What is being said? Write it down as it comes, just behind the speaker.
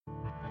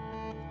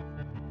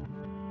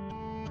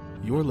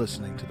You're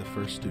listening to the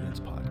First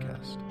Students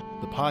Podcast,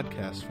 the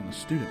podcast from the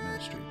student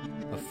ministry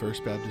of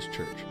First Baptist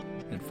Church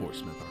in Fort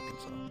Smith,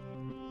 Arkansas.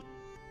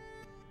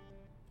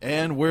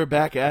 And we're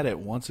back at it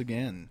once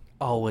again.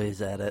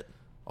 Always at it.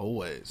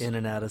 Always. In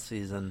and out of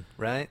season,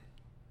 right?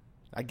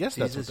 I guess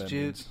that's what that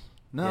means.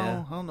 No,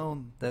 Yeah. I don't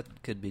know.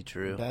 That could be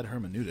true. Bad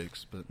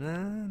hermeneutics, but...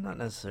 Not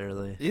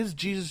necessarily. Is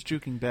Jesus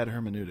juking bad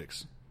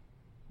hermeneutics?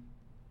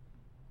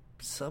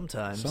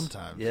 Sometimes.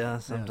 Sometimes. Yeah,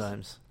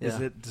 sometimes. Yes. Yeah.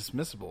 Is it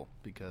dismissible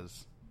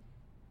because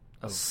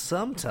of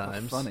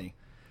sometimes. funny?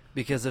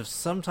 Because if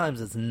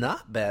sometimes it's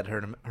not bad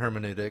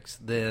hermeneutics,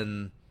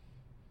 then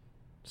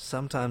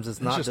sometimes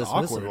it's not just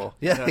dismissible. awkward.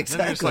 Yeah, Then you're just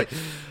exactly. like,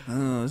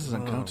 oh, this is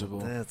uncomfortable.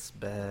 That's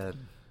bad.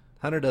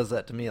 Hunter does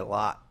that to me a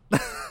lot.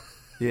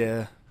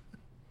 Yeah.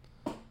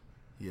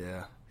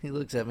 Yeah. He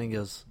looks at me and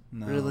goes,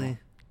 No. really?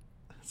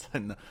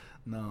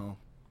 No.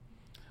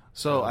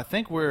 So I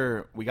think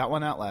we got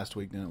one out last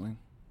week, didn't we?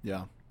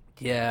 Yeah.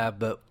 Yeah,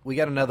 but we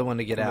got another one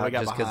to get And then we out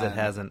got just because it behind.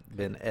 hasn't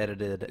been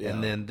edited. Yeah.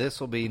 And then this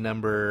will be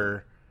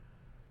number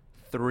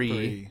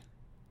three.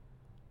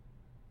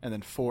 And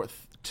then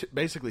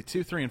basically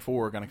 2, 3, and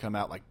 4 are going to come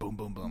out like boom,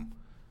 boom, boom.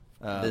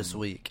 This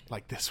week.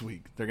 Like this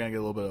week. They're going to get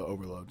a little bit of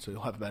overload, so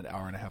you'll have about an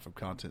hour and a half of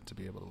content to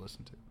be able to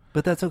listen to.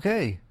 But that's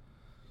okay.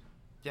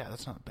 Yeah,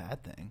 that's not a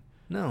bad thing.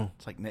 No.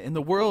 It's like in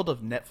the world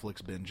of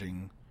Netflix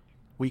binging,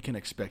 we can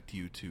expect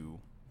you to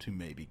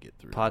maybe get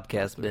through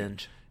Podcast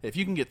binge. If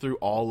you can get through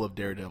all of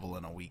Daredevil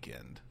in a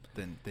weekend,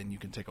 then you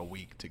can take a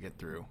week to get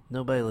through.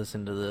 Nobody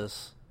listening to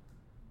this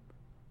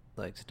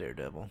likes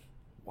Daredevil.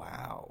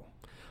 Wow.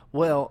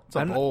 Well,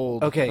 That's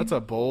a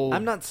bold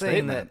I'm not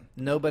saying statement.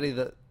 that nobody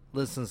that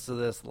listens to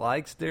this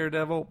likes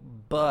Daredevil,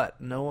 but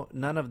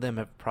none of them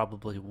have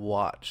probably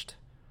watched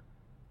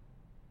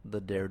the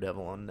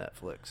Daredevil on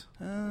Netflix.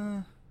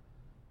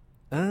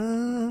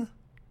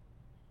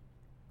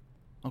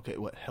 Okay,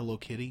 what, Hello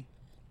Kitty?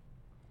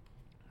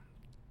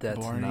 That's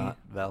Barney? not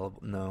valid.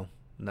 No,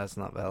 that's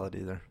not valid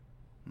either.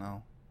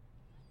 No.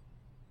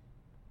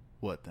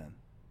 What then?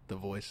 The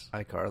Voice?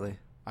 iCarly.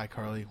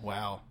 iCarly?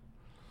 Wow.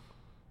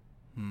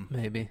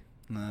 Maybe.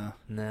 Nah.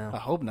 No. I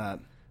hope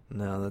not.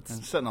 No, that's...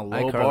 I'm setting a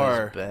low iCarly's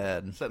bar.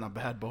 bad. Setting a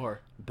bad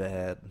bar.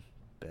 Bad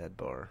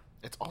bar.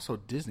 It's also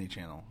Disney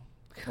Channel.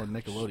 Or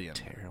Nickelodeon.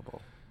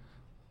 Terrible.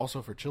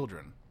 Also for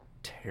children.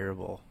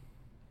 Terrible.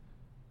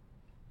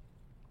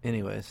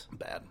 Anyways.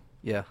 Bad.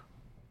 Yeah.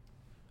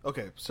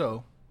 Okay,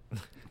 so...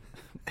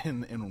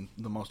 in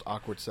the most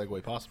awkward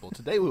segue possible,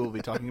 today we will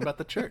be talking about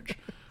the church.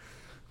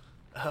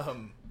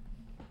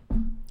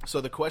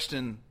 So the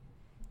question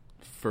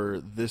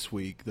for this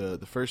week, the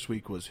first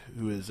week was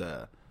who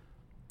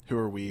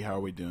are we, how are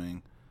we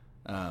doing?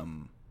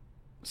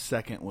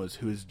 Second was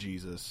who is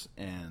Jesus,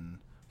 and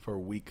for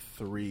week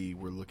 3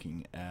 we're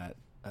looking at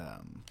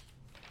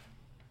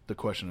the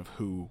question of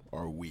who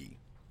are we.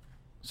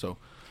 So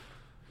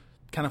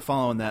kind of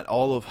following that,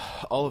 all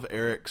of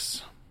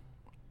Eric's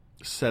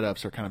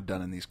setups are kind of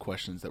done in these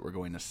questions that we're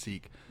going to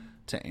seek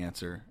to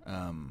answer.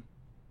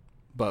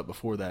 But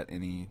before that,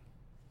 any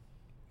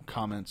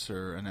comments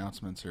or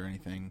announcements or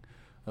anything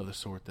of the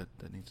sort that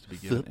needs to be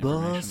given?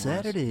 Football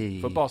Saturday.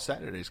 Football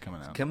Saturday is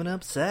coming out. Coming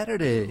up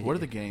Saturday. What are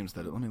the games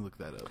that... Let me look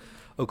that up.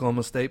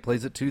 Oklahoma State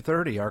plays at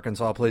 2:30.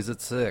 Arkansas plays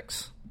at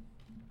 6.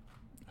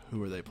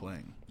 Who are they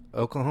playing?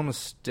 Oklahoma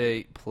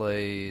State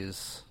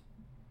plays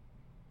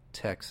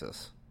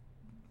Texas.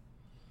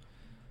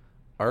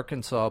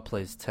 Arkansas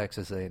plays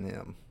Texas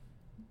A&M.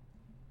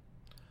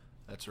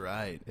 That's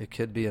right. It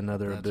could be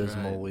another That's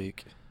abysmal right.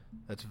 week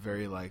That's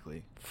very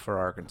likely. for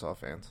Arkansas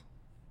fans.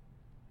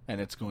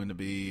 And it's going to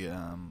be...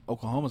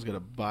 Oklahoma's got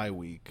a bye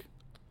week.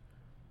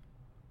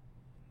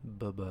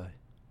 Bye-bye.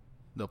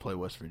 They'll play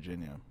West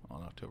Virginia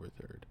on October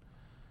 3rd.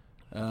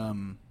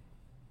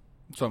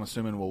 So I'm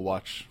assuming we'll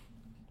watch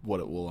what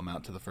it will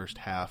amount to the first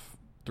half,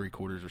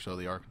 3/4 or so of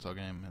the Arkansas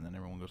game, and then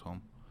everyone goes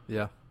home.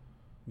 Yeah.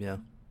 Yeah.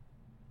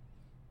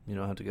 You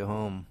don't have to go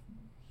home.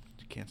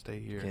 You can't stay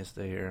here. Can't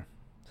stay here.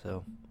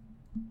 So,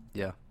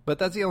 yeah. But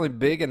that's the only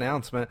big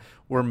announcement.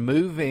 We're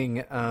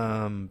moving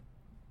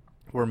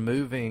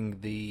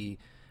the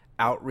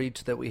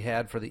outreach that we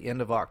had for the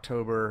end of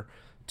October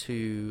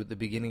to the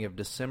beginning of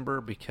December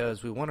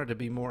because we wanted to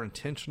be more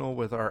intentional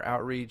with our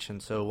outreach,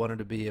 and so wanted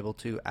to be able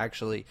to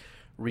actually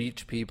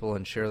reach people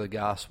and share the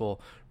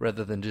gospel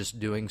rather than just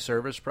doing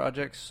service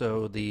projects.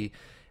 So the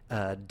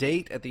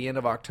date at the end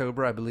of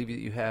October, I believe that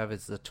you have,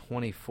 is the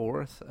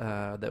 24th,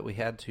 that we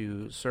had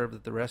to serve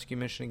at the rescue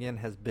mission again,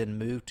 has been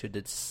moved to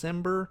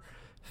December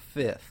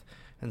 5th.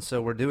 And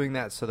so we're doing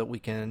that so that we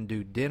can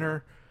do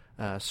dinner,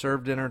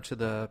 serve dinner to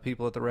the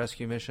people at the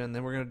rescue mission.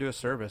 Then we're going to do a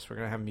service. We're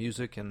going to have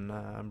music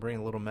and bring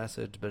a little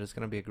message, but it's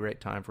going to be a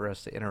great time for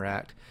us to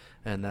interact,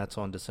 and that's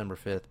on December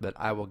 5th. But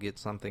I will get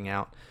something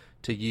out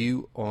to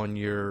you on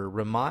your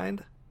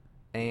remind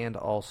and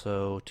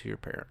also to your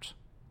parents.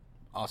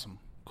 Awesome.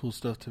 Cool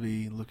stuff to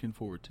be looking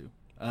forward to.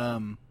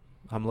 I'm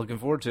looking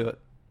forward to it.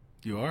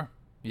 You are?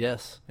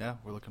 Yes. Yeah,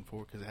 we're looking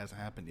forward because it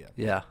hasn't happened yet.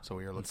 Yeah. So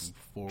we are looking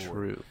forward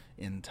true.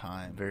 in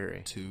time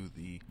Very. to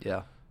the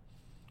Yeah.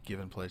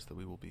 given place that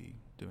we will be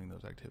doing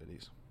those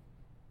activities.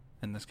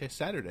 In this case,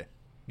 Saturday.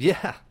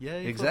 Yeah,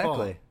 Yay,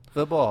 exactly.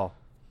 Football.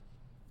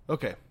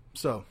 Okay,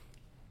 so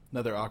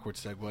another awkward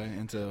segue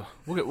into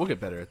we'll get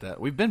better at that.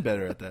 We've been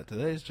better at that.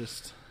 Today's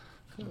just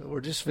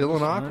we're just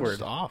feeling awkward.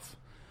 Just off.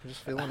 We're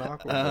just feeling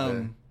awkward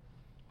today.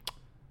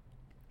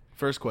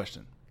 First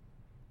question.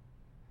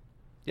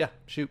 Yeah,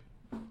 shoot.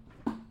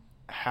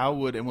 How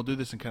would, and we'll do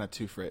this in kind of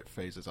two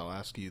phases. I'll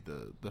ask you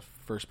the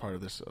first part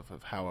of this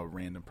of how a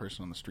random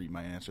person on the street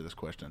might answer this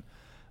question.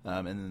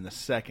 And then the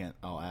second,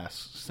 I'll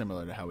ask,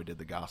 similar to how we did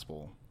the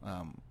gospel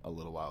a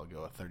little while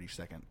ago, a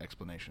 30-second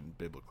explanation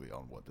biblically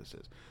on what this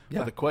is. Yeah.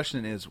 But the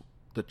question is,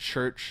 the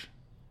church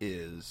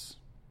is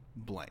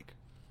blank.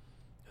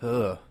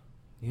 Ugh.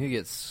 You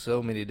get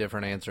so many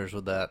different answers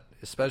with that,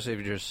 especially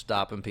if you're just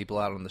stopping people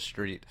out on the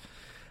street.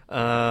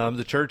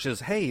 The church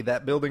is, hey,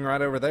 that building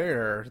right over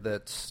there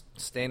that's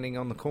standing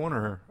on the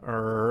corner.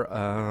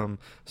 Or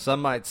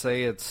some might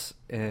say it's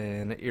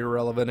an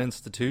irrelevant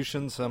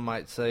institution. Some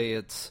might say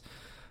it's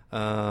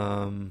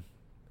outdated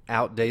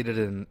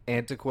and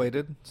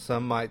antiquated.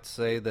 Some might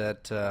say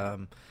that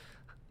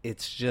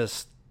it's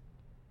just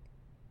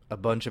a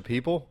bunch of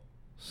people.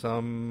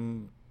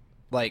 Some,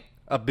 like,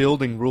 a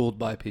building ruled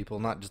by people,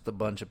 not just a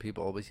bunch of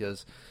people,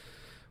 because,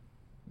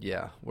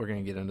 yeah, we're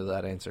going to get into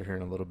that answer here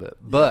in a little bit.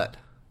 But,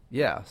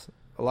 yeah,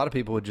 a lot of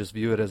people would just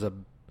view it as a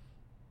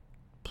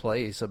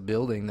place, a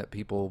building that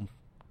people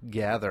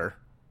gather,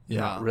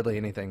 not really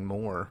anything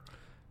more.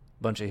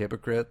 Bunch of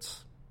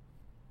hypocrites.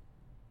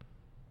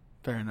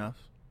 Fair enough.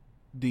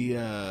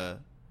 The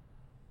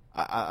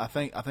I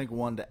think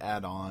one to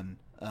add on,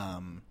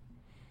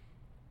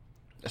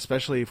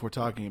 especially if we're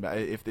talking about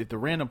if the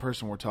random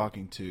person we're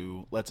talking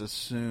to, let's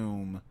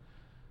assume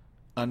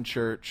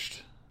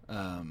unchurched,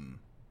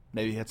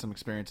 maybe had some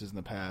experiences in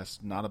the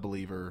past, not a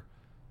believer,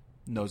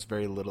 knows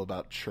very little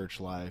about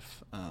church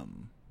life,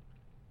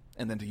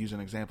 and then to use an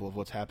example of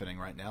what's happening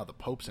right now, the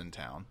Pope's in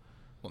town.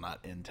 Well, not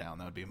in town.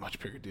 That would be a much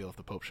bigger deal if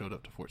the Pope showed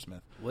up to Fort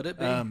Smith. Would it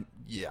be?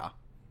 Yeah.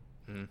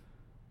 Hmm.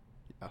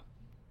 Yeah.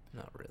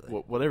 Not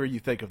really. Whatever you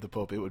think of the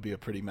Pope, it would be a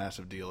pretty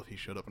massive deal if he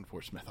showed up in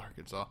Fort Smith,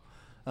 Arkansas,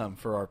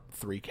 for our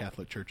 3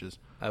 Catholic churches.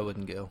 I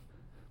wouldn't go.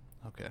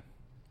 Okay.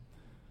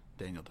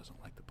 Daniel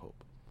doesn't like the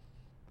Pope.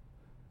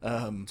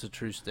 It's a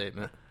true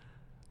statement.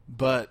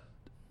 But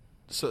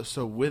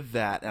so with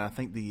that, and I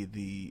think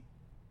the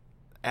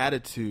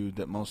attitude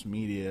that most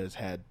media has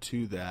had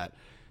to that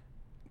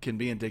can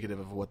be indicative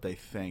of what they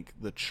think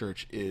the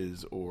church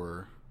is,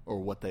 or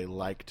what they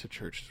like to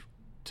church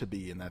to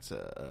be, and that's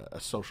a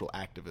social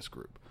activist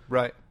group.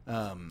 Right.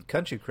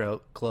 Country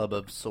club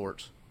of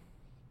sorts.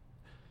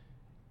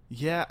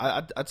 Yeah,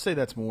 I'd say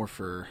that's more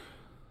for.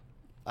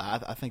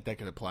 I think that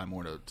could apply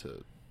more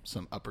to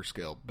some upper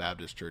scale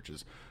Baptist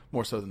churches,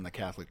 more so than the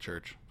Catholic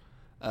Church,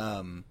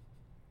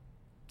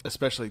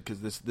 especially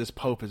because this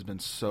Pope has been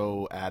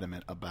so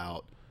adamant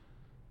about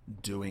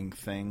doing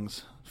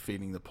things,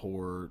 feeding the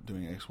poor,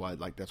 doing X, Y.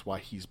 Like that's why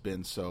he's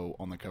been so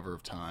on the cover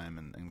of Time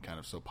and kind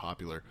of so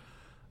popular,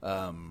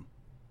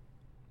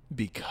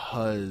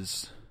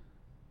 because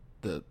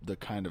the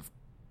kind of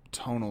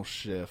tonal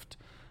shift.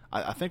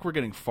 I think we're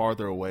getting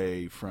farther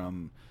away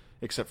from,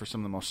 except for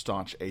some of the most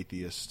staunch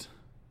atheists,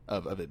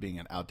 of it being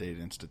an outdated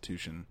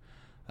institution,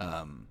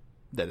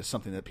 that is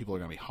something that people are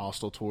going to be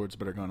hostile towards,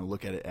 but are going to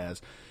look at it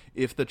as,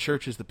 if the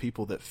church is the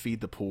people that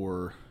feed the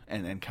poor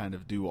and kind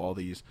of do all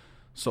these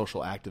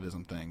social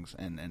activism things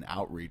and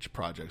outreach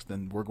projects,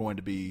 then we're going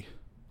to be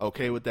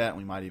okay with that, and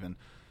we might even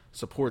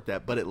support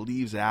that. But it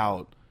leaves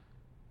out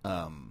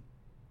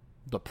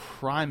the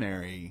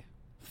primary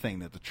thing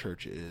that the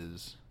church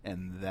is,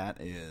 and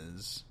that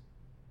is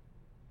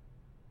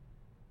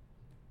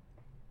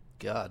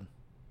God.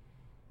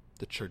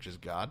 The church is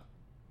God?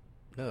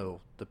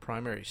 No, the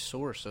primary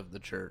source of the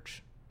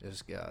church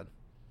is God.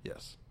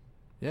 Yes.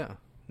 Yeah.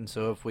 And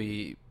so if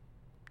we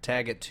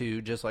tag it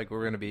to, just like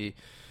we're going to be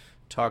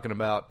talking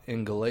about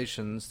in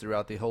Galatians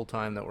throughout the whole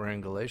time that we're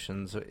in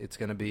Galatians, it's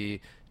going to be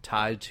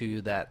tied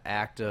to that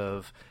act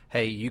of,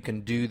 hey, you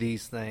can do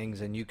these things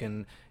and you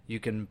can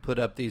put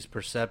up these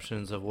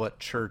perceptions of what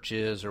church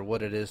is or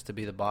what it is to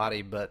be the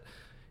body, but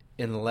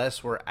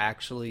unless we're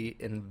actually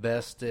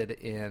invested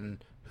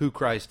in who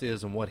Christ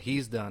is and what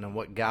he's done and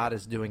what God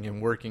is doing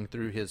and working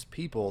through his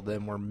people,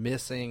 then we're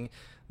missing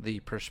the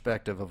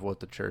perspective of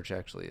what the church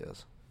actually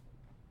is.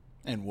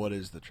 And what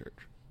is the church?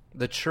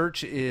 The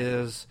church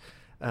is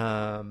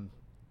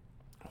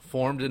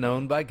formed and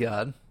owned by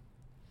God.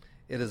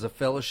 It is a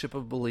fellowship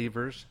of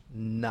believers,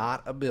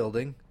 not a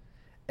building,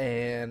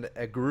 and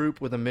a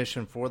group with a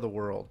mission for the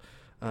world,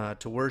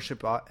 to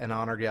worship and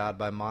honor God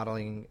by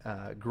modeling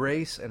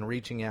grace and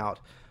reaching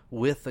out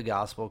with the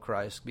gospel of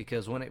Christ.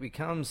 Because when it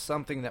becomes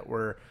something that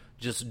we're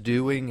just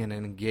doing and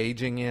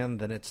engaging in,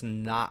 then it's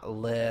not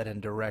led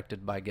and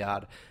directed by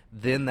God.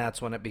 then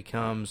that's when it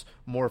becomes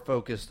more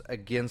focused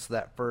against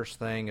that first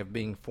thing of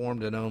being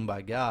formed and owned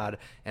by God,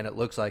 and it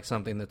looks like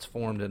something that's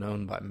formed and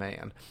owned by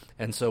man.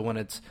 And so when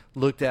it's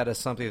looked at as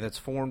something that's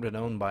formed and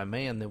owned by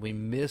man, then we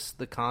miss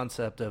the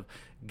concept of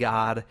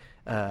God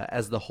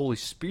as the Holy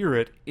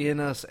Spirit in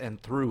us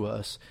and through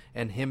us,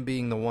 and Him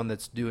being the one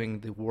that's doing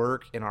the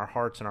work in our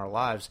hearts and our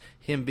lives,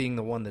 Him being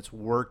the one that's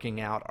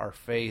working out our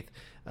faith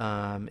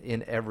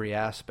in every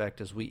aspect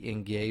as we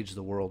engage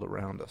the world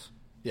around us.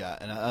 Yeah,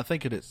 and I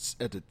think at its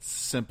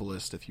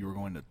simplest, if you were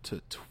going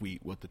to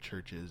tweet what the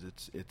church is,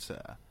 it's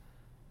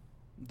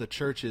the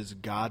church is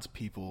God's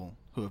people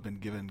who have been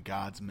given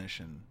God's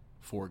mission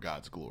for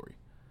God's glory.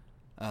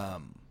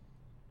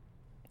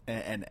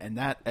 And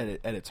that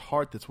at its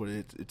heart, that's what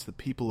it is. It's the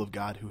people of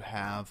God who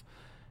have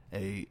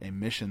a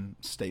mission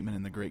statement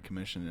in the Great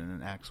Commission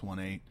and in Acts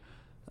 1:8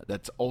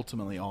 that's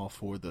ultimately all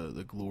for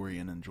the glory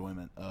and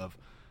enjoyment of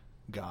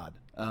God.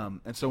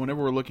 And so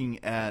whenever we're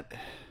looking at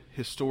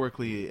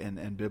historically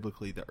and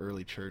biblically the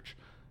early church,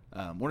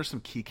 what are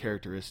some key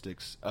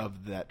characteristics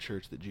of that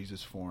church that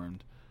Jesus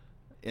formed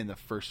in the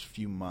first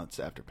few months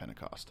after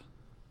Pentecost?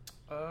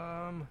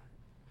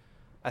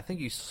 I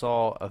think you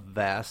saw a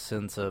vast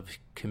sense of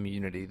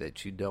community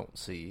that you don't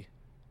see.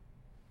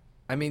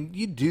 I mean,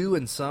 you do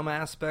in some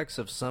aspects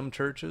of some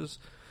churches,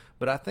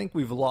 but I think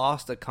we've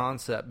lost a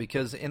concept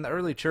because in the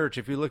early church,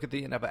 if you look at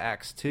the end of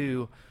Acts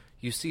 2,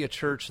 you see a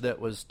church that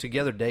was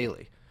together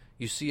daily.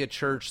 You see a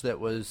church that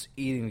was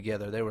eating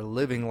together. They were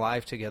living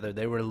life together.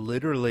 They were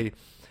literally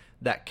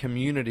that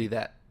community,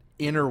 that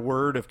inner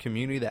word of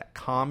community, that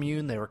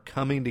commune. They were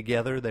coming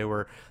together. They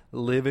were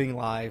living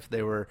life.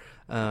 They were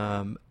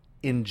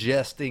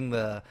ingesting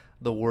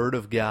the Word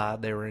of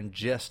God. They were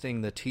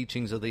ingesting the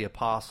teachings of the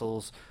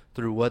apostles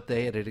through what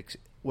they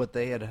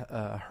had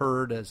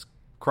heard as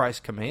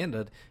Christ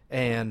commanded,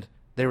 and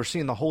they were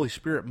seeing the Holy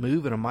Spirit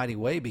move in a mighty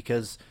way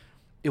because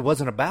it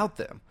wasn't about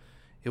them.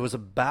 It was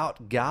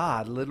about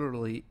God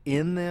literally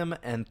in them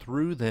and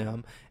through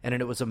them, and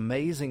it was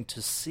amazing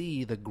to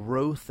see the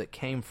growth that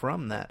came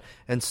from that.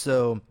 And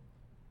so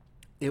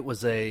it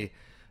was it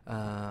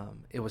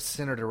was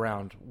centered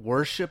around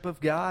worship of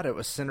God. It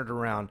was centered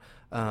around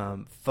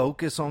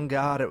focus on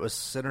God. It was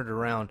centered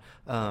around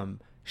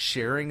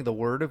sharing the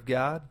Word of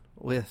God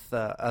with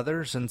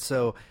others. And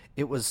so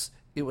it was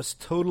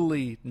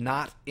totally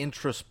not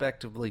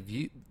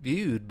introspectively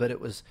viewed, but it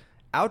was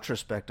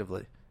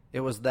outrospectively. It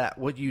was that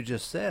what you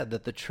just said,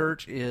 that the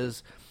church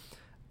is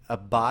a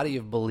body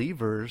of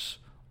believers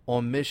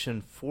on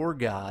mission for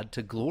God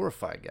to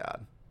glorify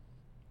God.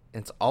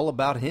 It's all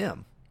about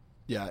Him.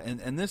 Yeah,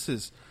 and this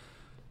is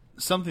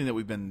something that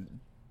we've been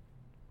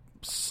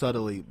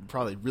subtly,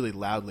 probably really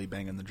loudly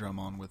banging the drum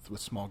on with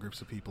small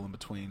groups of people in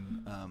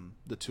between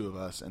the two of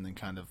us, and then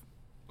kind of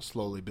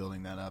slowly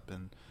building that up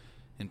in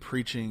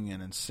preaching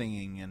and in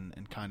singing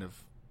and kind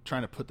of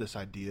trying to put this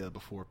idea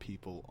before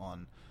people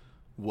on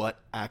what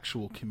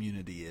actual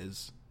community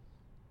is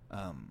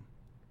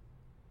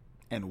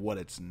and what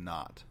it's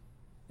not.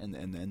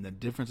 And the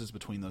differences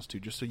between those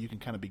two, just so you can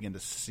kind of begin to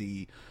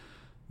see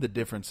the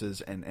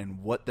differences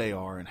and what they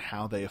are and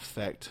how they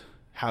affect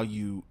how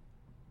you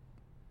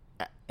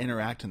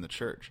interact in the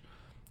church.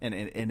 And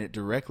it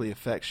directly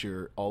affects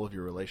all of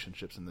your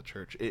relationships in the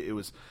church. I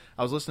was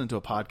listening to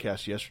a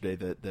podcast yesterday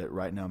that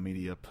Right Now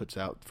Media puts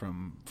out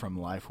from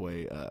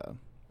Lifeway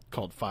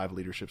called 5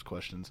 Leadership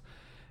Questions,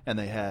 and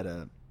they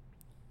had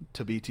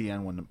Tabiti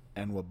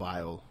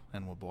Nwabwile.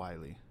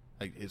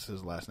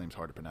 His last name's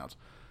hard to pronounce.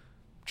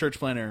 Church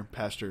planner,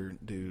 pastor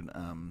dude,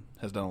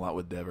 has done a lot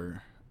with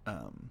Dever,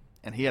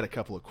 and he had a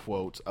couple of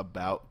quotes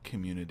about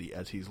community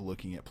as he's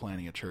looking at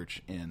planning a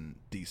church in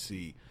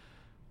D.C.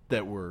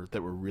 that were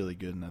really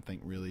good, and I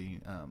think really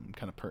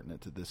kind of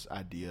pertinent to this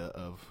idea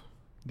of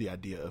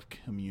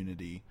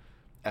community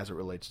as it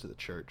relates to the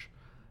church.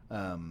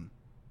 And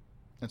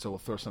so we'll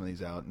throw some of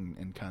these out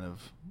and kind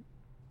of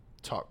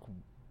talk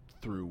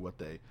through what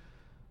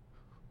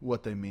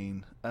they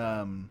mean.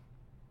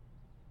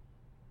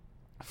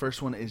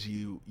 First one is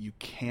you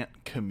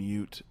can't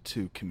commute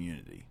to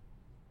community.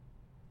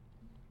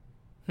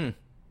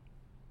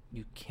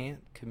 You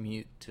can't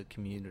commute to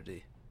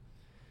community.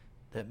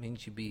 That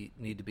means you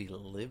need to be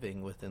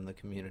living within the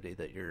community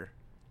that you're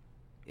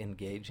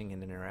engaging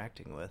and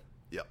interacting with.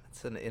 Yep.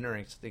 It's an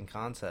interesting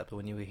concept.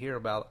 When you hear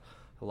about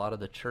a lot of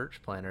the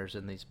church planners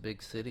in these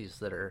big cities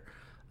that are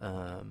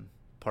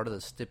part of the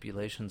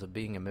stipulations of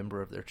being a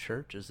member of their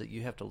church is that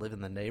you have to live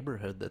in the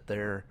neighborhood that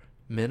they're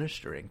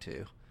ministering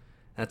to.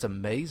 That's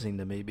amazing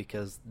to me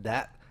because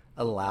that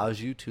allows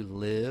you to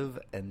live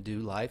and do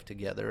life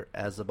together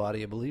as a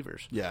body of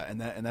believers. Yeah, and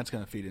that's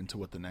going to feed into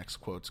what the next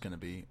quote's going to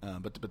be.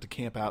 But to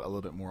camp out a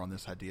little bit more on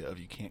this idea of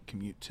you can't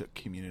commute to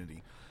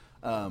community.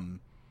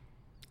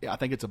 I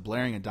think it's a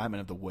blaring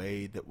indictment of the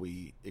way that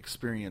we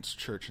experience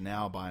church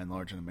now, by and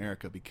large, in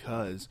America,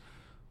 because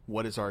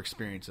what is our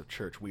experience of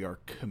church? We are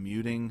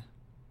commuting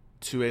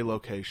to a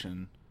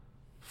location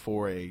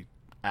for an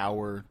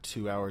hour,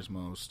 2 hours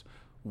most,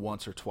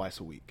 once or twice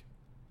a week.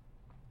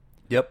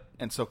 Yep.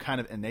 And so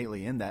kind of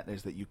innately in that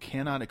is that you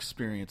cannot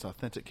experience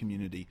authentic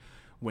community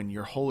when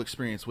your whole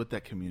experience with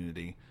that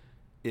community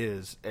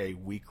is a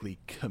weekly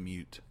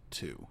commute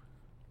to.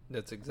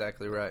 That's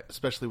exactly right.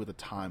 Especially with the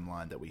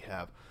timeline that we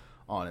have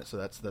on it. So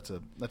that's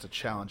a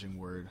challenging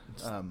word.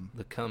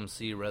 The come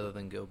see rather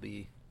than go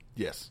be.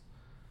 Yes.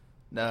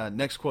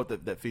 Next quote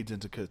that feeds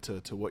into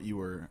to what you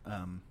were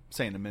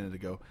saying a minute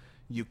ago.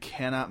 You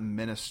cannot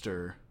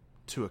minister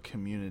to a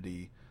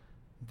community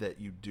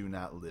that you do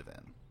not live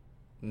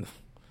in.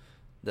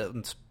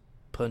 That's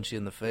punch you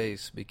in the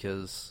face,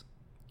 because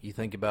you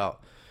think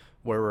about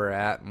where we're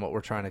at and what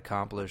we're trying to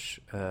accomplish.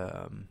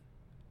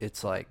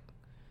 It's like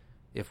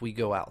if we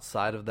go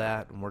outside of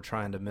that and we're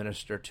trying to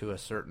minister to a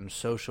certain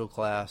social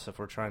class, if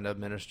we're trying to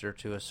minister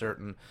to a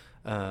certain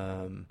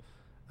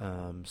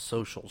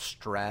social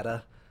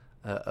strata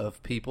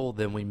of people,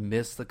 then we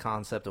miss the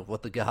concept of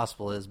what the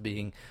gospel is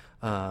being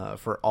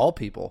for all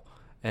people.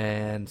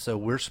 And so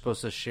we're supposed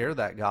to share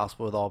that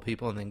gospel with all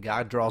people, and then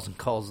God draws and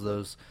calls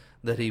those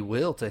that He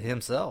will to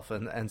Himself.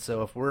 And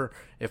so if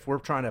we're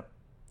trying to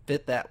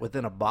fit that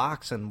within a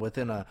box and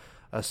within a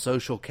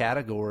social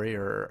category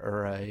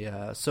or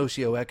a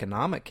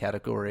socioeconomic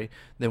category,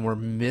 then we're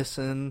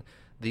missing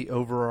the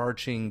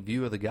overarching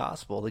view of the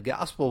gospel. The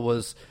gospel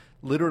was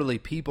literally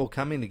people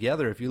coming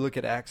together. If you look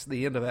at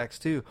the end of Acts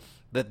 2,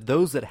 that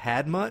those that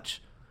had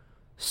much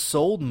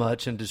sold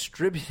much and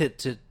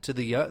distributed it to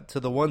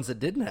the ones that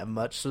didn't have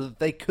much, so that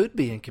they could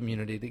be in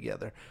community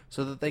together,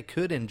 so that they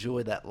could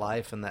enjoy that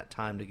life and that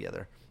time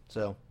together.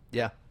 So,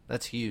 yeah,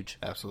 that's huge.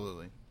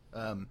 Absolutely.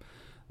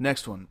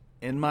 Next one.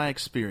 In my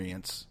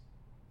experience,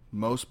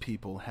 most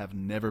people have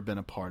never been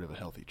a part of a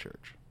healthy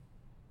church.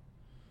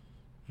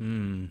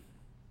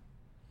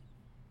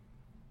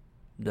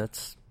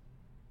 That's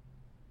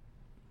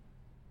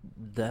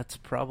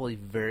probably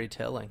very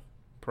telling.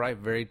 Probably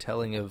very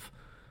telling of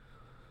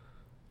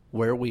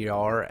where we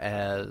are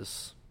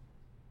as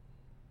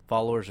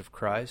followers of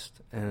Christ,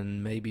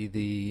 and maybe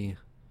the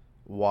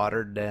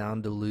watered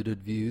down,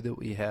 diluted view that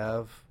we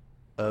have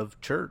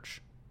of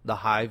church, the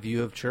high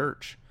view of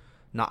church.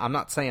 Now, I'm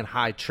not saying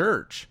high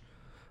church.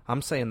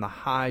 I'm saying the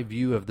high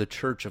view of the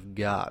church of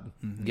God,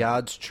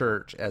 God's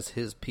church as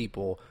His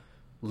people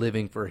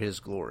living for His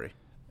glory.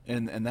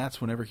 And that's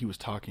whenever he was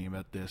talking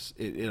about this,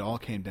 it all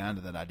came down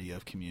to that idea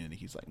of community.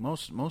 He's like,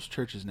 most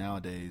churches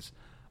nowadays,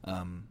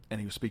 and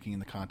he was speaking in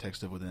the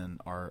context of within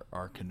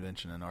our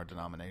convention and our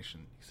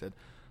denomination. He said,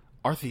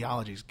 our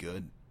theology is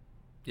good.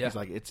 Yeah. He's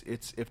like,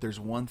 it's if there's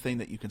one thing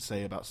that you can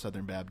say about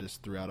Southern Baptists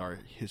throughout our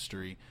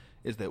history,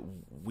 is that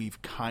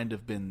we've kind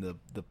of been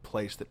the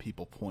place that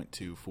people point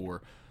to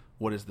for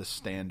what is the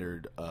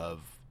standard of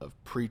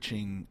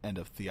preaching and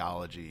of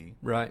theology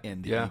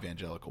in the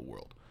evangelical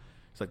world.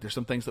 It's like there's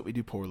some things that we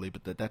do poorly,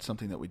 but that's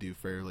something that we do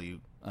fairly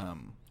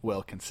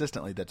well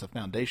consistently. That's a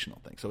foundational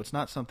thing. So it's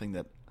not something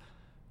that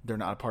they're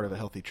not a part of a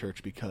healthy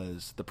church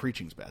because the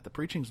preaching's bad. The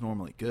preaching's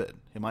normally good.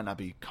 It might not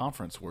be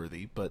conference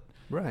worthy, but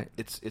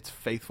it's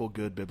faithful,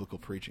 good biblical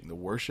preaching. The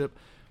worship,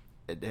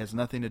 it has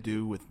nothing to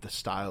do with the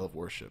style of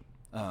worship.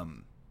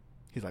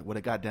 He's like, what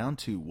it got down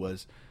to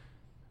was,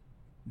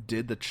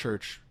 did the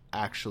church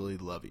actually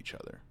love each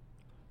other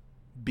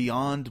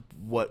beyond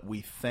what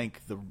we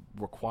think the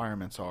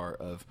requirements are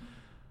of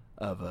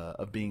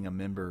being a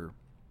member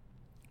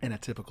in a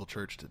typical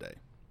church today?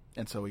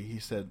 And so he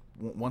said,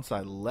 once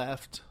I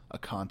left a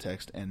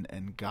context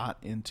and got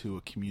into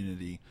a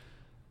community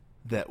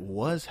that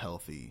was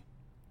healthy,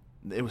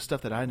 it was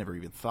stuff that I never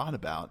even thought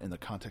about in the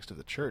context of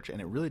the church,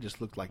 and it really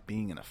just looked like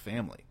being in a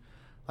family,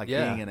 like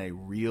being in a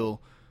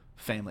real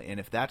family. And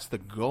if that's the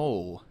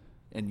goal,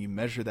 and you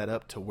measure that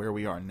up to where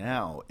we are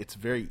now, it's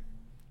very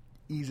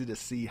easy to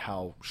see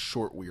how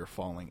short we are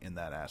falling in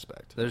that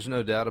aspect. There's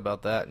no doubt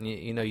about that. And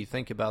you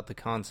think about the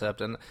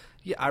concept, and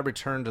I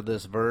return to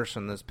this verse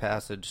and this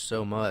passage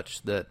so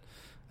much that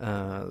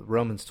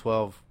Romans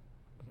 12,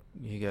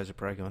 you guys are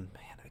probably going,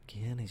 man,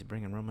 again, he's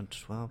bringing Romans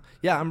 12.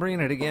 Yeah, I'm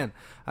bringing it again.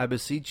 I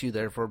beseech you,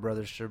 therefore,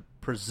 brothers, to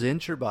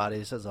present your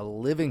bodies as a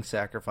living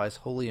sacrifice,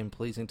 holy and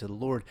pleasing to the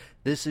Lord.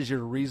 This is your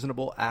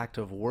reasonable act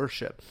of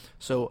worship.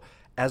 So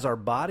as our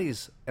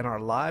bodies and our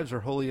lives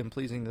are holy and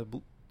pleasing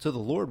to the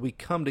Lord, we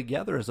come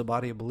together as a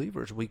body of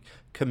believers. We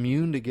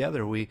commune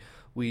together. We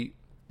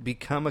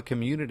become a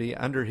community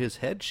under His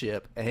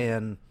headship,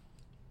 and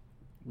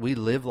we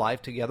live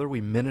life together.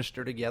 We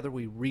minister together.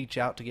 We reach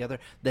out together,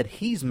 that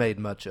He's made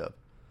much of.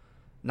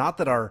 Not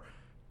that our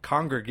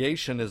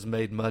congregation is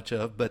made much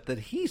of, but that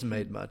He's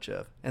made much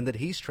of, and that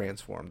He's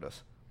transformed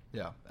us.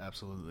 Yeah,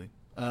 absolutely.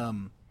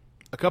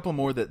 A couple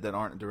more that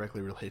aren't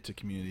directly related to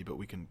community, but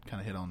we can kind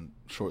of hit on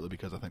shortly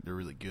because I think they're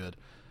really good.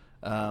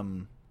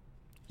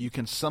 You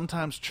can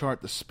sometimes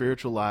chart the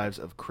spiritual lives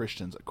of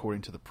Christians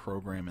according to the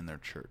program in their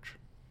church.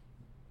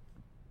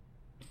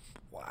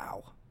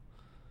 Wow.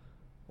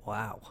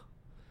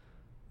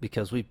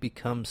 Because we've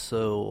become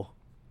so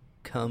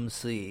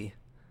come-see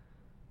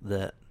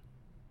that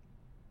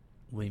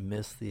we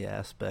miss the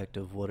aspect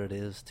of what it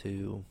is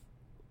to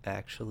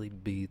actually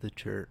be the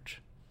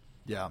church.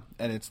 Yeah,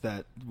 and it's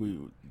that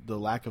the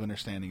lack of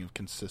understanding of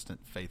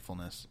consistent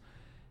faithfulness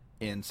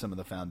in some of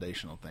the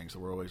foundational things. So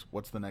we're always,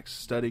 what's the next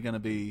study going to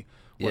be?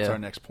 What's our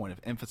next point of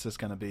emphasis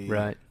going to be?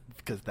 Right.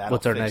 Because that.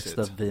 What's our next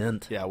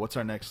event? Yeah. What's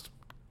our next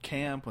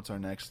camp? What's our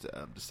next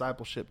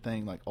discipleship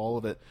thing? Like all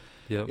of it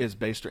is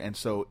based. And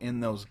so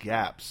in those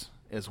gaps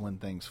is when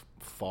things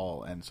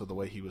fall. And so the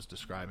way he was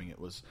describing it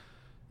was,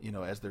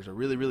 as there's a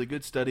really, really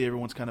good study,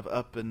 everyone's kind of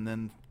up and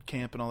then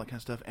camp and all that kind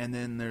of stuff. And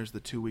then there's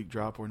the 2-week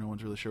drop where no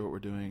one's really sure what we're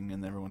doing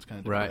and everyone's kind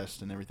of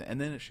depressed and everything. And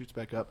then it shoots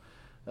back up.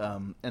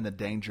 And the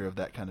danger of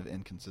that kind of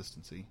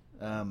inconsistency.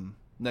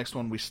 Next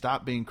one, we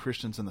stop being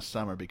Christians in the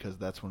summer because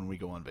that's when we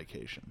go on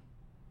vacation.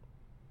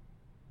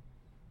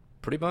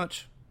 Pretty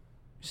much.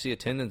 You see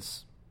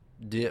attendance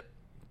dip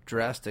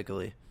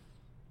drastically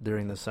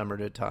during the summer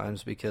at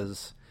times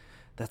because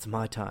that's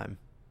my time.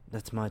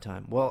 That's my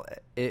time. Well,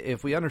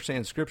 if we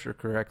understand Scripture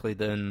correctly,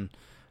 then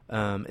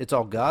it's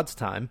all God's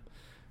time.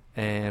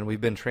 And we've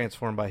been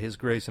transformed by His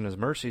grace and His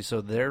mercy, so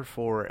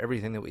therefore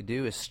everything that we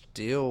do is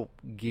still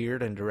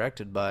geared and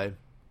directed by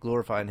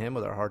glorifying Him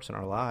with our hearts and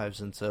our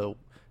lives. And so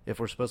if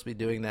we're supposed to be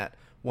doing that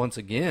once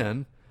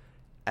again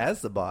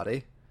as the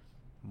body,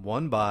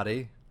 one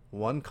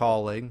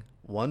calling,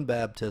 one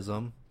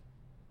baptism,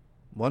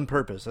 one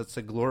purpose, that's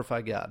to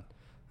glorify God.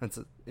 That's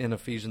in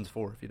Ephesians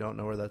 4, if you don't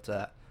know where that's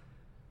at.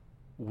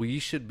 We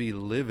should be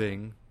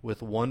living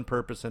with one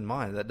purpose in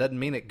mind. That doesn't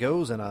mean it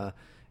goes in a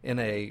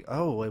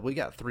we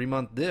got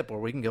 3-month dip or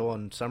we can go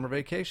on summer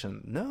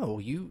vacation. No,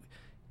 you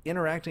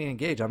interacting and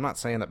engage. I'm not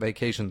saying that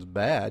vacation's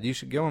bad. You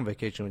should go on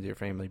vacation with your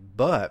family.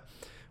 But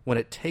when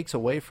it takes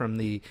away from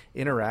the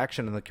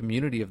interaction and the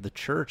community of the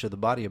church, of the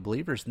body of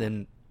believers,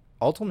 then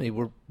ultimately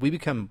we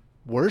become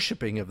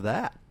worshiping of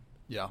that.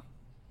 Yeah,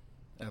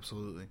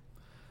 absolutely.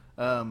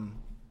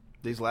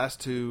 These last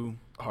two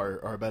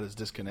are about as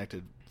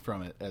disconnected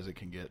from it as it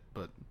can get,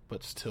 but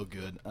still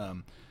good.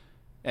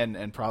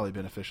 And probably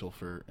beneficial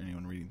for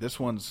anyone reading. This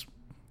one's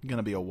going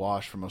to be a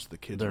wash for most of the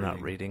kids. They're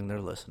not reading; they're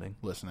listening.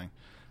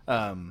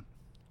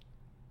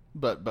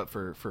 But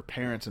for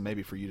parents and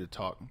maybe for you to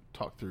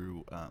talk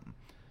through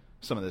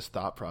some of this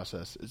thought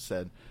process, it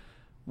said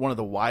one of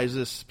the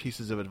wisest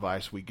pieces of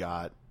advice we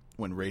got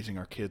when raising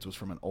our kids was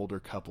from an older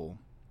couple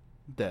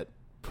that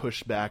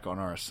pushed back on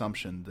our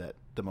assumption that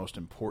the most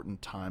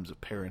important times of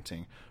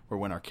parenting were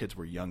when our kids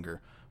were younger.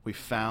 We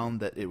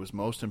found that it was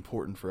most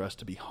important for us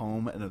to be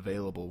home and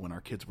available when our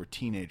kids were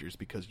teenagers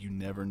because you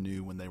never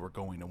knew when they were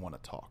going to want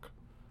to talk.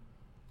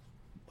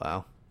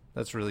 Wow.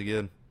 That's really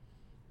good.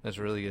 That's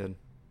really good.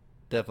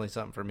 Definitely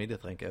something for me to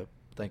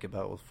think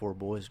about with 4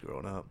 boys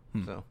growing up.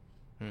 So,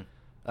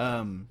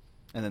 and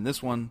then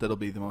this one that'll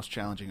be the most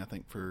challenging, I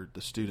think, for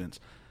the students.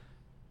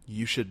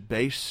 You should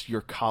base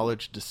your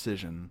college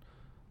decision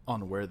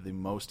on where the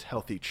most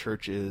healthy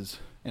church is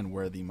and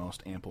where the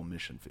most ample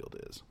mission field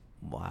is.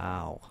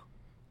 Wow.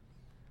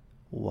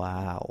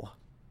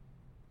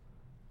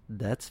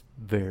 That's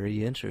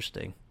very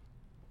interesting.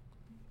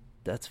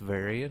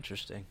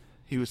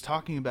 He was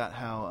talking about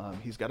how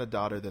he's got a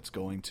daughter that's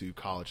going to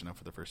college now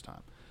for the first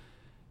time.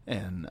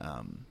 And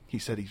he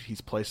said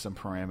he's placed some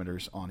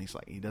parameters on. He's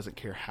like, he doesn't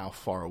care how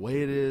far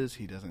away it is.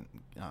 He doesn't,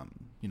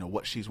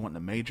 what she's wanting to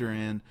major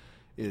in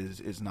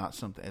is not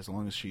something, as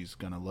long as she's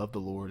going to love the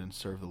Lord and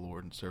serve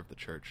the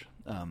church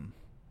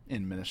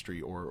in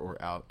ministry or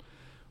out.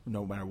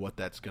 No matter what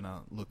that's going to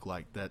look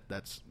like,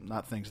 that's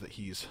not things that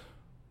he's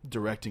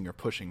directing or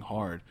pushing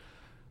hard.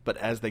 But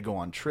as they go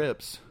on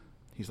trips,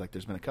 he's like,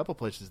 there's been a couple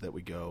places that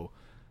we go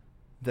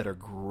that are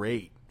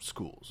great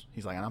schools.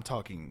 He's like, and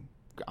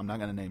I'm not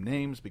going to name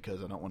names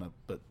because I don't want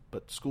to,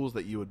 but schools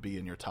that you would be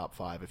in your top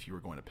 5 if you were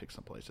going to pick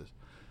some places,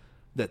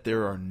 that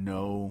there are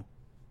no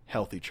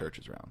healthy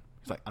churches around.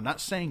 He's like, I'm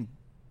not saying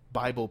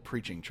Bible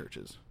preaching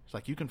churches. It's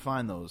like, you can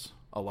find those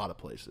a lot of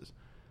places.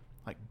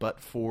 Like, but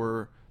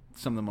for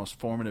some of the most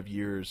formative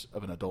years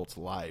of an adult's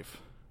life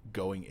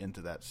going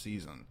into that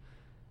season,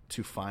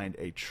 to find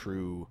a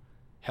true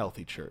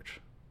healthy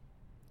church.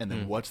 And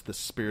then what's the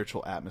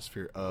spiritual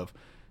atmosphere of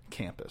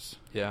campus?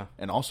 Yeah.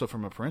 And also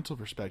from a parental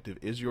perspective,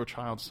 is your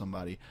child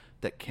somebody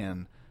that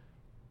can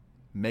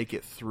make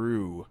it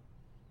through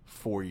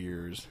 4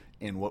 years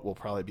in what will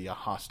probably be a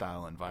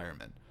hostile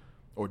environment?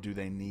 Or do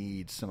they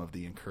need some of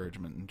the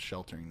encouragement and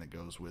sheltering that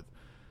goes with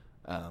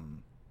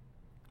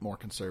more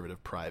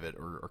conservative private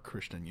or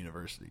Christian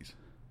universities?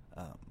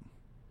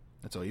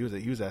 And so he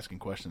was asking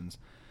questions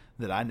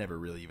that I never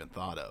really even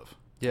thought of.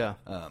 Yeah.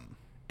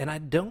 And I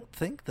don't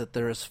think that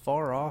they're as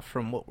far off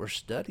from what we're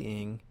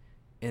studying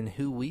in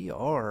who we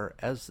are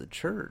as the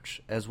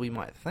church as we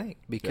might think.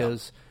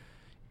 Because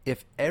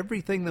if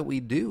everything that we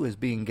do is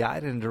being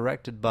guided and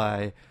directed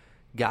by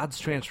God's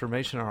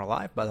transformation in our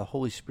life, by the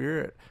Holy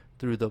Spirit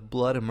through the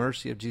blood and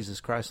mercy of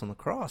Jesus Christ on the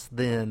cross,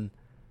 then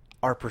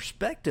our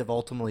perspective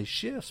ultimately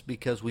shifts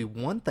because we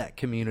want that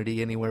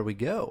community anywhere we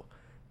go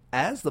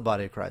as the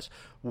body of Christ.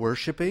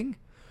 Worshiping,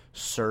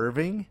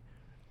 serving,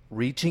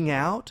 reaching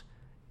out,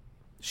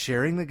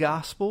 sharing the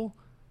gospel,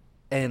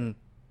 and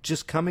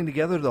just coming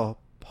together to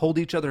hold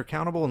each other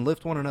accountable and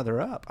lift one another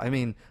up. I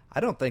mean,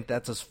 I don't think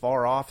that's as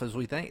far off as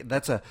we think.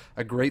 That's a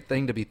great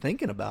thing to be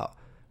thinking about.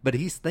 But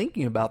he's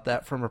thinking about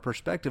that from a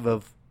perspective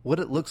of what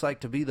it looks like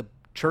to be the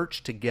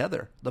church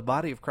together, the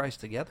body of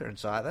Christ together. And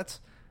so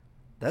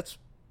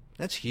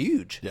that's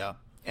huge. Yeah.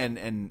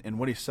 And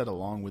what he said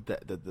along with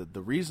that,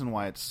 the reason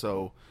why it's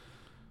so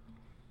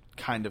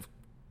kind of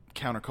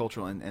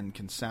countercultural and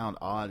can sound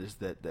odd is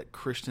that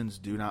Christians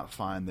do not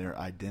find their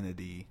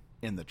identity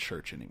in the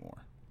church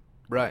anymore.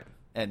 Right.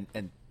 And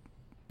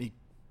he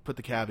put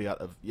the caveat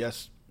of,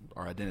 yes,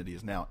 our identity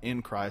is now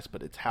in Christ,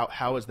 but it's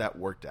how is that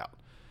worked out?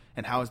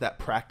 And how is that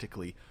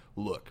practically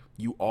look?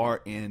 You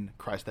are in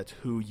Christ. That's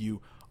who you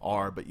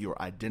are, but your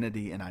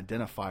identity and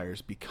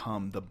identifiers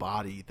become the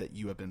body that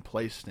you have been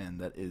placed in,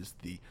 that is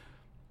the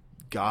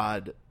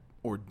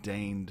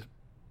God-ordained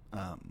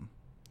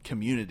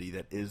community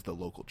that is the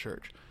local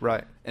church.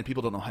 Right. And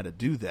people don't know how to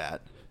do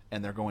that,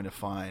 and they're going to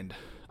find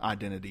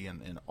identity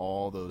in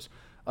all those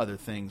other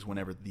things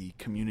whenever the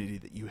community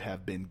that you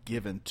have been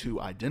given to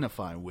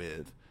identify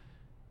with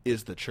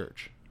is the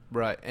church.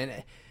 Right.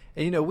 And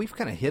you know, we've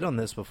kind of hit on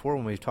this before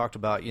when we've talked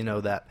about, you know,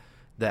 that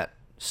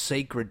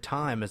sacred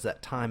time is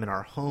that time in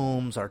our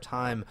homes, our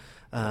time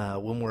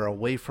when we're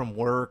away from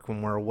work,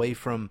 when we're away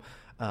from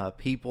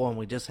people, and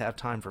we just have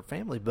time for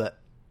family. But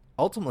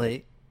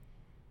ultimately,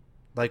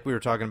 like we were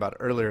talking about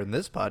earlier in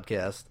this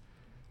podcast,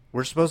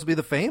 we're supposed to be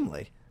the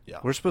family. Yeah.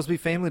 We're supposed to be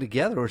family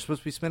together. We're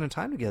supposed to be spending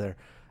time together.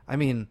 I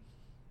mean,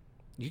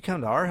 you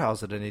come to our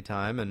house at any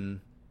time,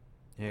 and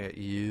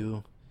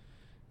you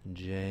and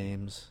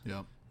James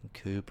Yep. and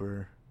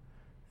Cooper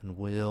and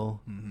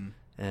Will Mm-hmm.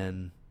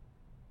 and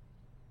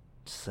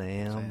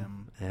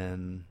Sam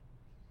and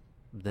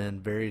then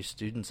various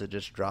students that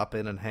just drop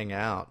in and hang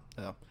out.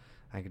 Yeah.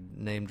 I could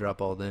name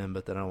drop all them,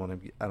 but then I don't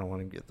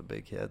want to get the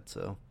big head.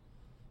 So,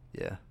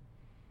 yeah.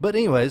 But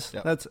anyways,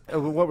 Yep. that's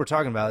what we're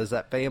talking about, is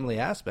that family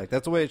aspect.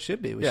 That's the way it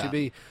should be. We Yeah. should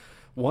be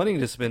wanting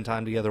to spend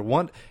time together.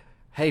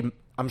 Hey,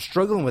 I'm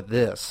struggling with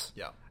this.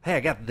 Yeah. Hey, I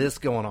got this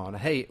going on.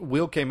 Hey,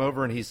 Will came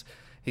over and he's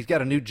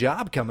got a new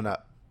job coming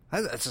up.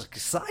 That's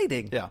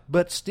exciting. Yeah.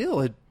 But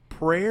still,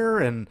 prayer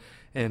and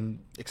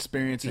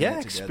Experiencing it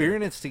together.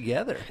 experience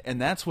together. And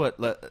that's what,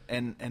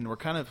 and we're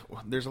kind of,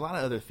 there's a lot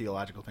of other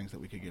theological things that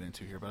we could get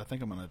into here, but I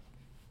think I'm going to,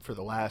 for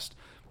the last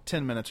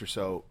 10 minutes or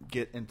so,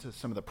 get into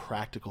some of the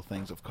practical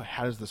things of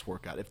how does this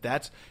work out. If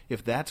that's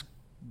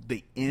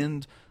the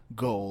end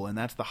goal and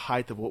that's the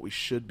height of what we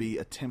should be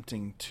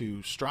attempting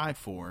to strive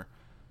for,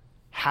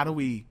 how do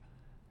we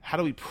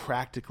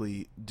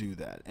practically do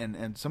that?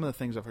 And some of the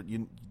things I've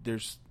heard,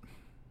 there's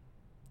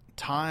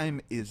time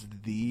is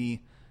the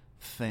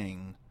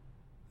thing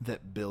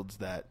that builds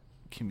that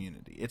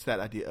community. It's that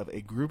idea of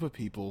a group of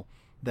people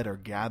that are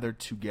gathered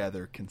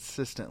together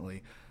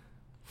consistently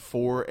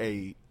for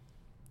a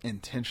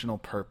intentional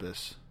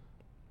purpose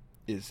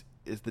is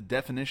the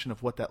definition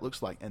of what that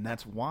looks like. And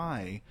that's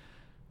why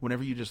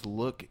whenever you just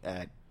look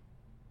at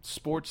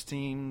sports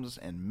teams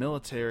and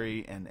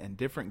military and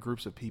different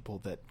groups of people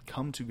that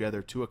come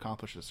together to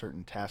accomplish a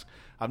certain task.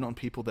 I've known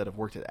people that have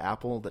worked at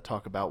Apple that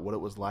talk about what it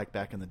was like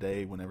back in the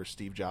day whenever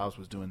Steve Jobs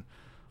was doing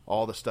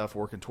all the stuff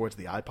working towards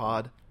the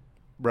iPod.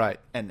 Right.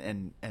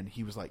 And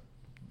he was like,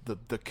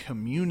 the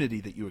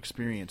community that you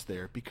experience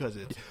there, because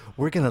it's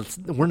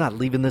we're not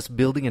leaving this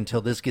building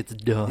until this gets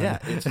done. yeah,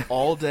 it's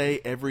all day,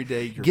 every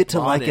day. You're Get to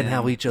brought liking in.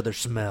 how each other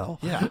smell.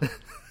 Yeah,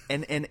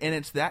 and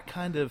it's that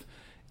kind of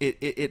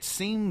it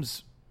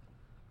seems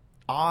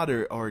odd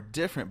or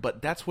different,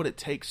 but that's what it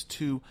takes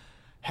to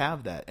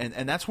have that.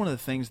 And that's one of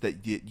the things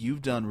that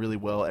you've done really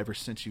well ever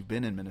since you've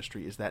been in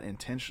ministry, is that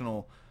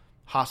intentional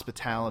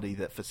hospitality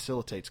that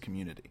facilitates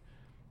community.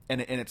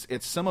 And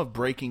it's some of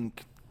breaking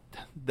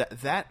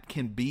that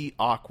can be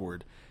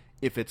awkward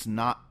if it's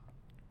not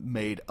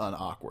made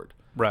unawkward.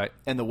 Right.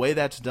 And the way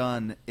that's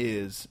done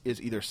is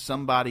either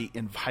somebody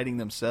inviting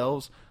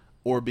themselves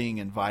or being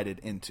invited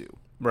into.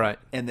 Right.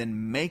 And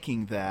then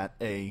making that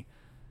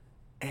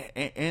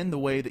and the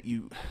way that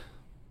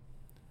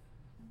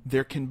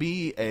there can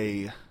be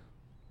a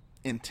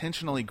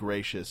intentionally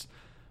gracious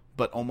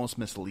but almost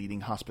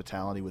misleading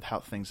hospitality with how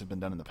things have been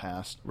done in the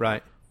past.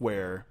 Right.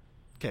 Where,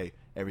 okay,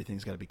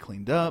 everything's got to be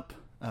cleaned up.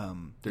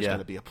 There's got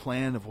to be a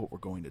plan of what we're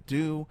going to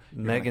do.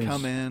 You're going to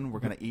come in. We're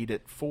going to eat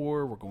at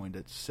 4. We're going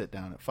to sit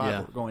down at 5.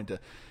 Yeah. We're going to,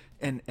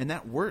 and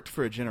that worked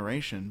for a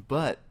generation.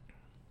 But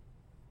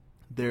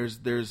there's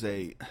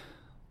a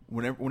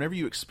whenever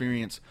you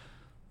experience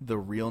the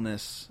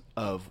realness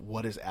of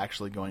what is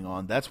actually going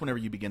on, that's whenever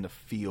you begin to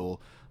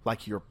feel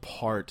like you're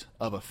part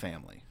of a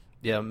family.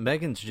 Yeah.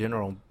 Megan's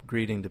general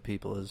greeting to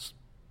people is,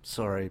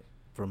 "Sorry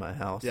for my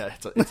house." Yeah,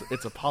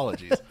 it's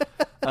apologies.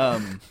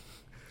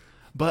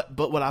 But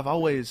what I've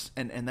always,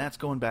 and that's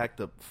going back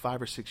to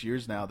 5 or 6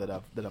 years now that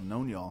I've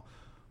known y'all,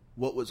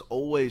 what was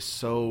always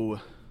so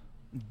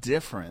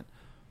different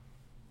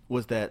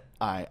was that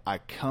I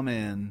come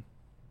in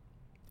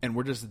and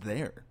we're just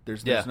there.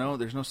 There's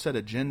no set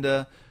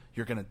agenda.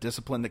 You're going to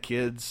discipline the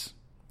kids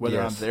Whether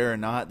Yes. I'm there or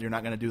not, you're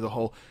not going to do the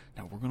whole,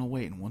 now we're going to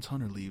wait, and once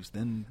Hunter leaves,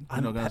 then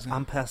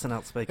I'm passing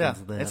out spankings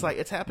yeah, then. it's like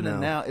it's happening No.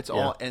 now. It's Yeah.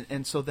 all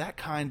and so that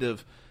kind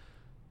of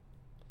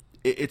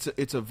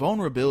it's a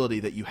vulnerability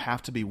that you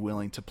have to be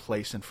willing to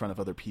place in front of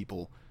other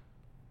people.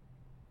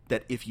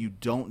 That if you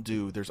don't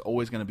do, there's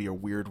always going to be a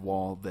weird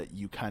wall that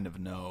you kind of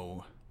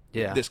know.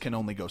 Yeah. This can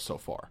only go so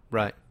far.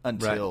 Right.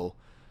 Until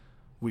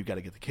we've got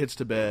to get the kids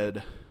to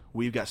bed.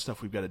 We've got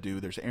stuff we've got to do.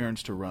 There's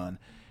errands to run.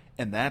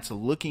 And that's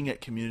looking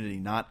at community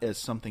not as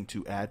something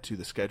to add to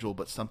the schedule,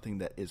 but something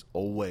that is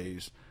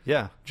always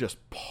just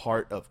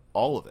part of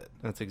all of it.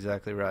 That's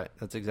exactly right.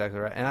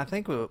 And I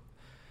think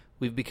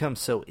we've become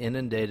so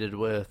inundated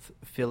with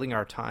filling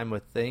our time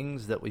with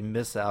things that we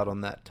miss out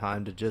on that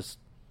time to just,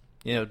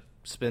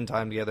 spend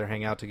time together,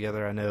 hang out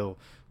together. I know,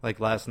 like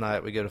last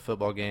night, we go to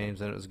football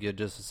games, and it was good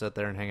just to sit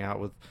there and hang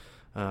out with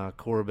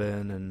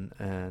Corbin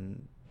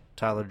and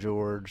Tyler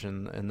George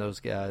and those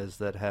guys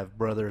that have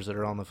brothers that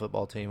are on the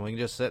football team. We can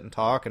just sit and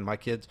talk, and my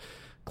kids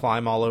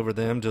climb all over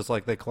them just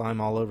like they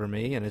climb all over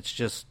me, and it's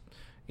just,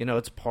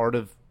 it's part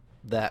of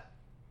that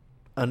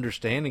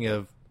understanding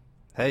of,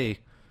 hey,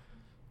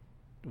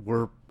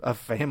 we're a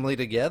family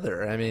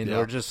together. I mean,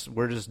 we're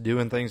just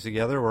doing things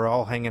together. We're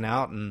all hanging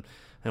out, and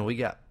we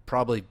got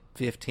probably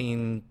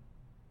 15,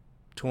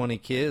 20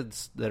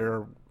 kids that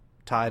are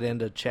tied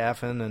into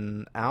Chaffin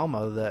and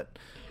Alma that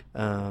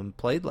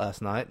played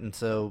last night. And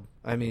so,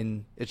 I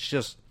mean, it's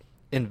just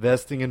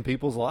investing in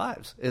people's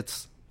lives.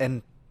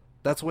 And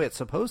that's the way it's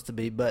supposed to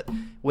be. But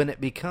when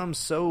it becomes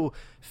so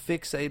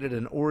fixated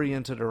and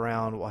oriented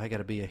around, well, I got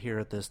to be here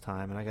at this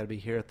time, and I got to be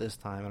here at this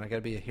time, and I got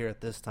to be here at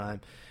this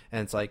time.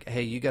 And it's like,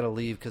 hey, you got to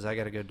leave because I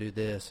got to go do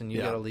this, and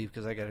you got to leave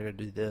because I got to go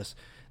do this.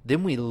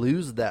 Then we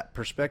lose that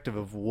perspective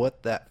of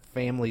what that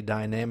family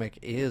dynamic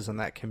is and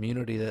that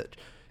community that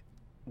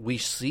we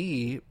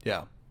see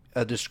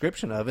a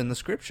description of in the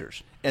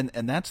scriptures. And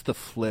that's the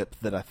flip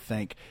that I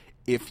think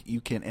if you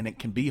can, and it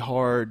can be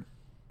hard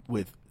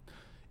with,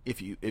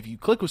 if you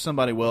click with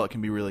somebody well, it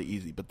can be really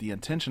easy. But the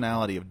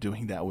intentionality of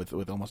doing that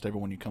with almost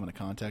everyone you come into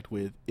contact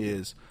with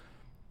is,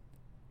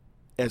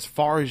 as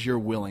far as you're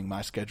willing,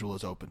 my schedule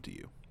is open to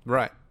you.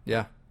 Right.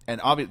 Yeah.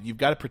 And obviously, you've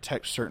got to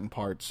protect certain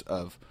parts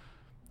of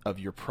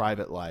your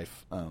private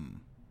life.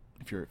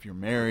 If you're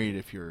married,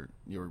 if you're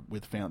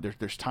with family,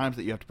 there's times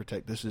that you have to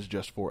protect. This is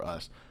just for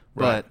us.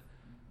 Right. But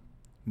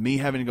me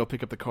having to go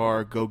pick up the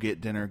car, go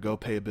get dinner, go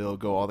pay a bill,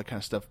 go all that kind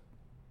of stuff.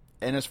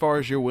 And as far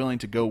as you're willing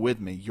to go with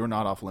me, you're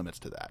not off limits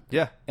to that.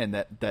 Yeah. And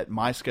that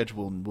my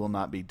schedule will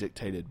not be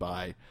dictated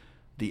by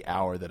the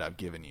hour that I've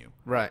given you.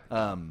 Right.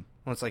 Well,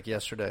 it's like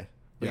yesterday.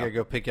 We got to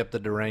go pick up the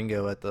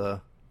Durango at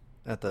the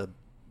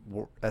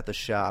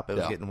shop. It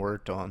was getting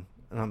worked on.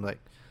 And I'm like,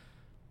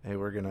 hey,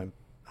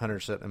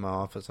 Hunter's sitting in my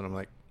office, and I'm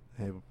like,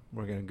 hey,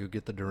 we're going to go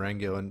get the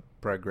Durango and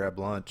probably grab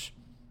lunch.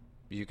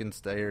 You can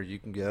stay or you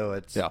can go.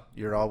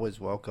 You're always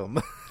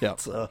welcome. Yeah.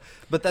 So,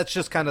 but that's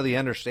just kind of the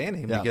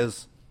understanding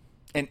because...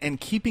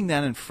 And keeping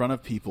that in front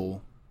of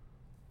people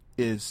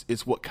is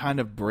what kind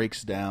of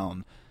breaks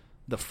down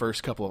the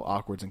first couple of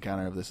awkwards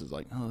encounter of this is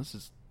like, oh,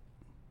 this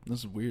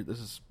is weird. This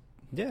is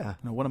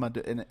what am I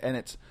doing? And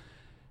it's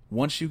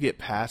once you get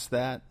past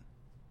that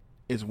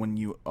is when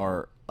you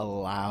are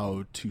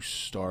allowed to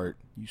start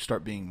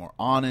being more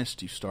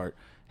honest, you start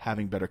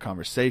having better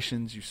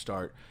conversations, you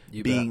start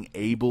being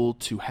able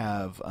to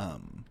have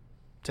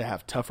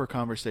tougher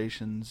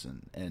conversations,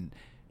 and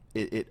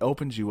it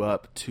opens you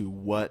up to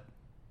what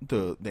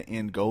the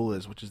end goal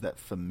is, which is that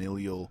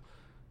familial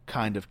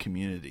kind of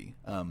community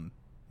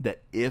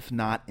that, if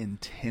not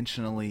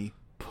intentionally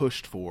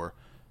pushed for,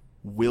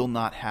 will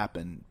not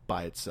happen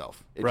by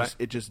itself.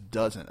 It just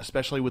doesn't,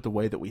 especially with the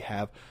way that we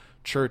have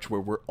church,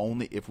 where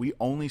if we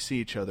only see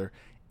each other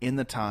in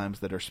the times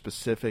that are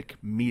specific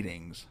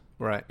meetings,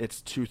 right,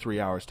 it's 2-3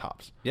 hours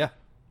tops. Yeah.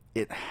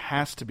 It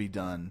has to be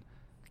done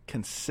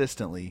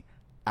consistently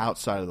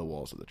outside of the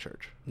walls of the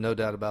church. No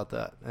doubt about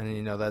that.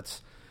 And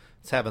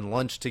it's having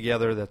lunch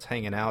together, that's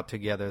hanging out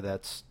together,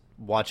 that's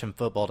watching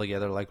football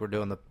together like we're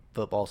doing the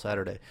football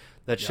Saturday.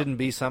 That shouldn't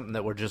be something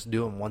that we're just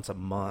doing once a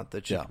month.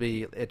 It should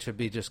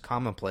be just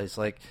commonplace.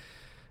 Like,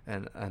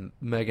 and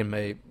Megan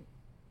may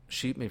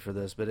shoot me for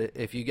this, but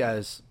if you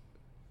guys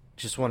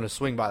just want to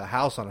swing by the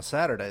house on a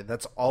Saturday,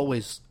 that's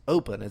always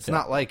open. It's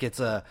not like it's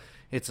a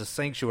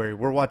sanctuary.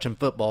 We're watching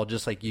football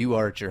just like you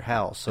are at your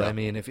house. So I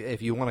mean,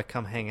 if you want to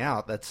come hang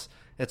out,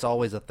 it's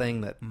always a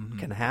thing that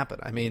can happen.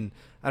 I mean,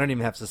 I don't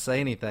even have to say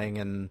anything,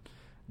 and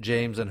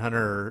James and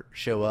Hunter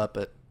show up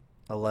at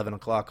 11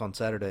 o'clock on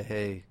Saturday.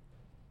 Hey,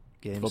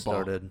 game football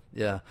started.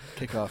 Yeah.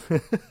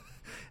 Kickoff.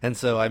 And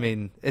so, I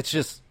mean, it's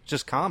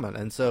just common.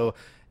 And so,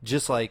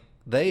 just like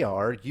they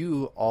are,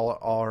 you all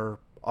are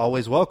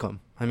always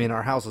welcome. I mean,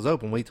 our house is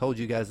open. We told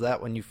you guys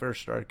that when you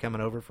first started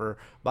coming over for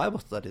Bible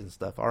studies and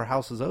stuff. Our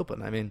house is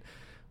open. I mean,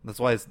 that's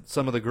why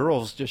some of the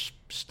girls just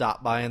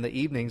stop by in the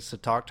evenings to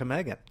talk to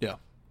Megan. Yeah.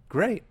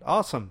 Great.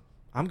 Awesome.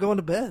 I'm going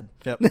to bed.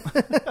 Yep.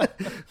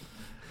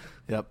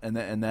 Yep.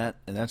 And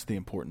that's the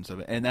importance of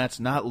it. And that's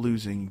not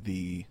losing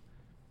the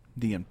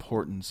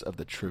importance of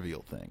the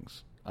trivial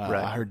things. Right.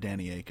 I heard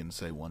Danny Aiken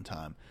say one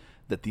time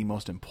that the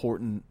most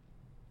important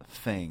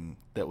thing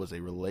that was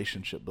a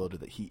relationship builder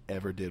that he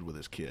ever did with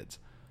his kids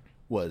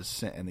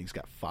was, and he's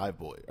got 4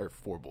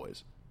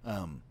 boys.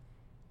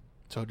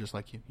 So just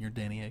like you're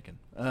Danny Aiken.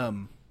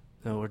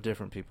 No, we're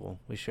different people.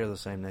 We share the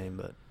same name,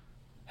 but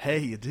Hey,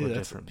 you do. we're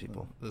different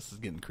people. This is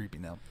getting creepy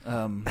now.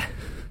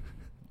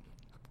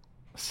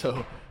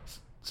 So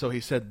he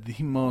said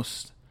the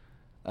most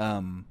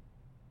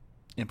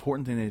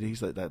important thing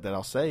that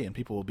I'll say, and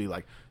people will be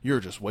like, "You're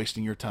just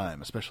wasting your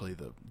time," especially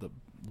the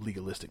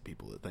legalistic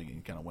people that think he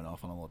kind of went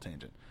off on a little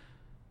tangent.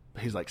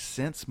 But he's like,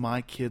 since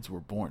my kids were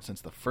born, since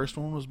the first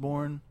one was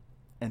born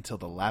until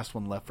the last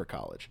one left for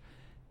college,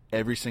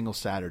 every single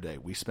Saturday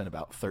we spent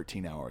about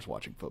 13 hours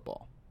watching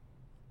football.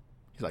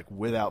 He's like,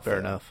 without Fair fail.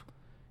 enough.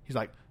 He's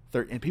like,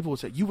 and people would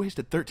say, you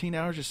wasted 13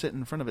 hours just sitting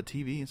in front of a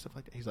TV and stuff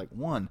like that. He's like,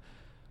 one,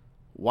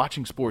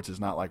 watching sports is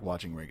not like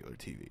watching regular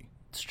TV.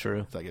 It's true.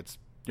 It's like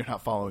you're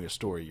not following a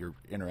story, you're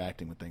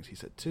interacting with things. He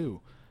said,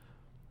 two,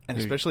 and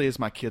You're- especially as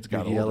my kids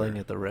got older. Yelling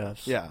at the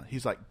refs. Yeah,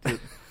 he's like,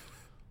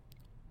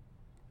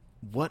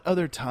 what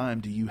other time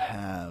do you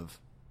have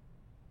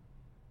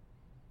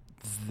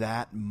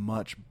that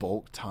much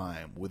bulk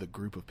time with a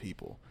group of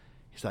people?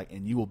 He's like,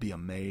 and you will be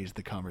amazed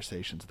the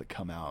conversations that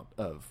come out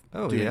of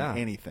doing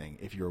anything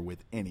if you're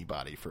with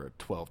anybody for a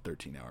 12,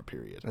 13-hour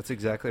period. That's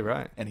exactly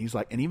right. And he's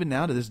like, and even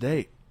now to this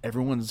day,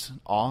 everyone's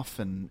off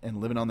and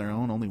living on their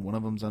own. Only one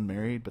of them's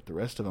unmarried, but the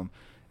rest of them,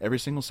 every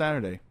single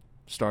Saturday,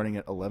 starting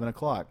at 11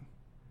 o'clock,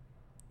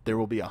 there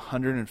will be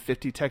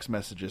 150 text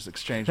messages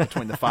exchanged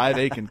between the 5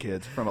 Aiken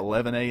kids from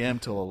 11 a.m.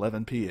 till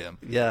 11 p.m.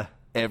 Yeah.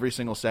 every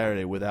single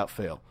Saturday without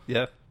fail.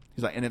 Yeah.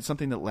 He's like, and it's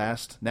something that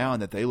lasts now,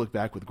 and that they look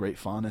back with great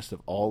fondness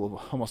of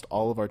almost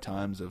all of our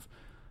times of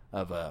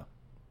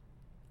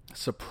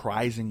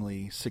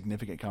surprisingly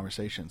significant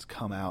conversations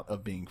come out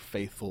of being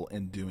faithful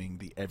and doing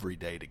the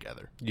everyday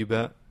together. You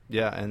bet.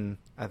 Yeah, and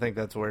I think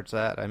that's where it's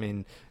at. I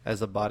mean,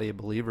 as a body of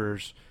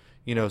believers,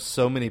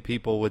 so many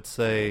people would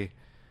say,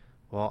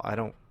 well,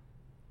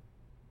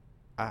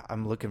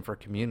 I'm looking for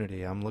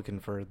community. I'm looking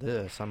for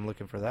this. I'm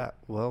looking for that.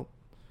 Well,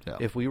 Yeah.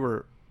 if we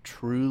were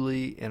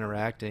truly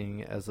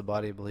interacting as a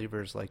body of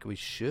believers like we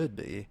should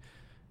be,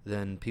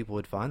 then people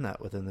would find that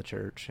within the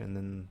church, and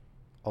then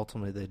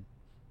ultimately they'd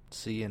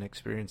see and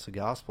experience the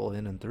gospel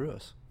in and through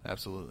us.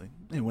 Absolutely.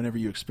 And whenever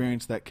you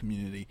experience that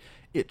community,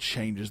 it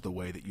changes the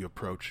way that you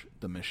approach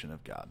the mission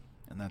of God.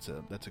 And that's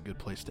a good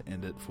place to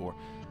end it for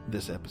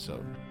this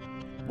episode.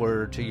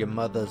 Word to your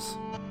mothers.